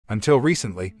Until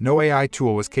recently, no AI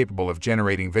tool was capable of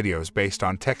generating videos based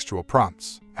on textual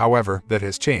prompts. However, that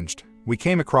has changed. We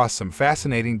came across some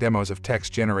fascinating demos of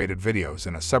text-generated videos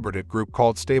in a subreddit group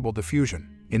called Stable Diffusion.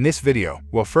 In this video,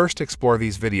 we'll first explore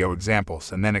these video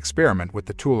examples and then experiment with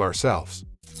the tool ourselves.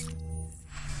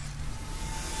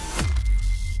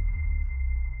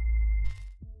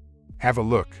 Have a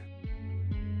look.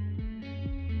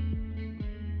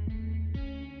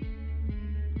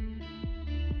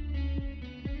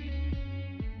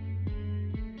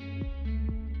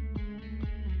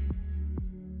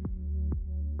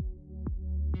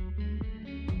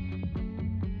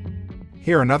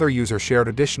 Here another user shared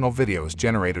additional videos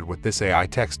generated with this AI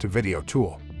text-to-video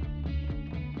tool.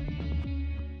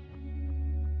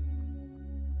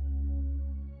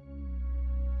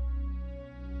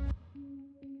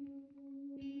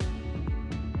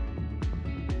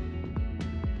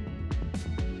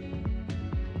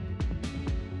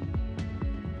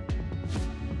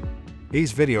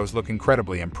 These videos look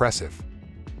incredibly impressive.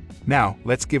 Now,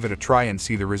 let's give it a try and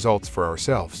see the results for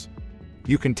ourselves.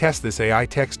 You can test this AI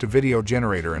text-to-video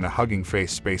generator in a Hugging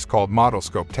Face space called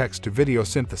ModelScope Text-to-Video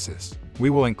Synthesis. We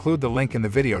will include the link in the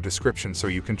video description so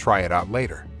you can try it out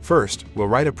later. First, we'll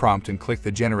write a prompt and click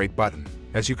the Generate button.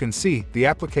 As you can see, the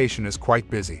application is quite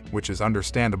busy, which is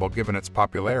understandable given its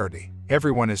popularity.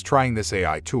 Everyone is trying this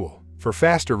AI tool. For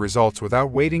faster results without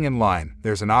waiting in line,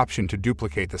 there's an option to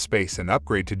duplicate the space and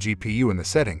upgrade to GPU in the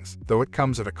settings, though it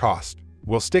comes at a cost.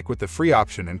 We'll stick with the free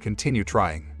option and continue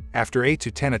trying. After 8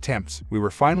 to 10 attempts, we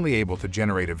were finally able to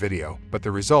generate a video, but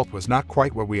the result was not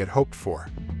quite what we had hoped for.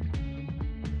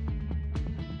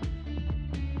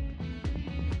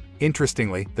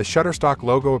 Interestingly, the Shutterstock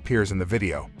logo appears in the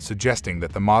video, suggesting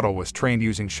that the model was trained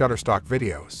using Shutterstock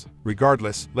videos.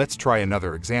 Regardless, let's try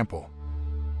another example.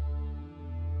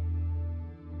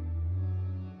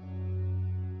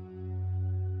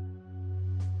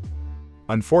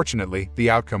 Unfortunately, the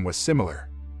outcome was similar.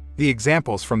 The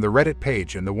examples from the Reddit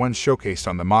page and the ones showcased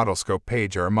on the ModelScope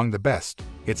page are among the best.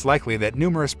 It's likely that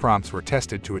numerous prompts were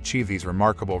tested to achieve these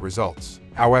remarkable results.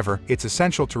 However, it's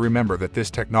essential to remember that this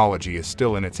technology is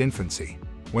still in its infancy.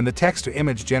 When the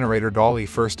text-to-image generator Dall-e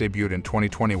first debuted in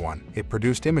 2021, it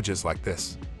produced images like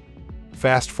this.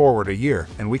 Fast forward a year,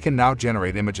 and we can now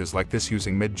generate images like this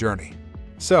using Midjourney.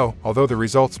 So, although the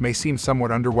results may seem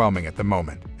somewhat underwhelming at the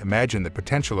moment, imagine the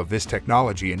potential of this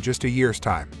technology in just a year's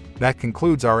time. That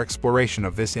concludes our exploration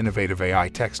of this innovative AI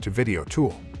text-to-video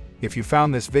tool. If you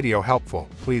found this video helpful,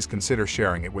 please consider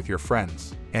sharing it with your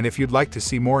friends. And if you'd like to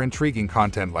see more intriguing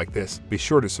content like this, be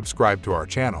sure to subscribe to our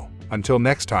channel. Until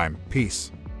next time,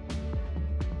 peace.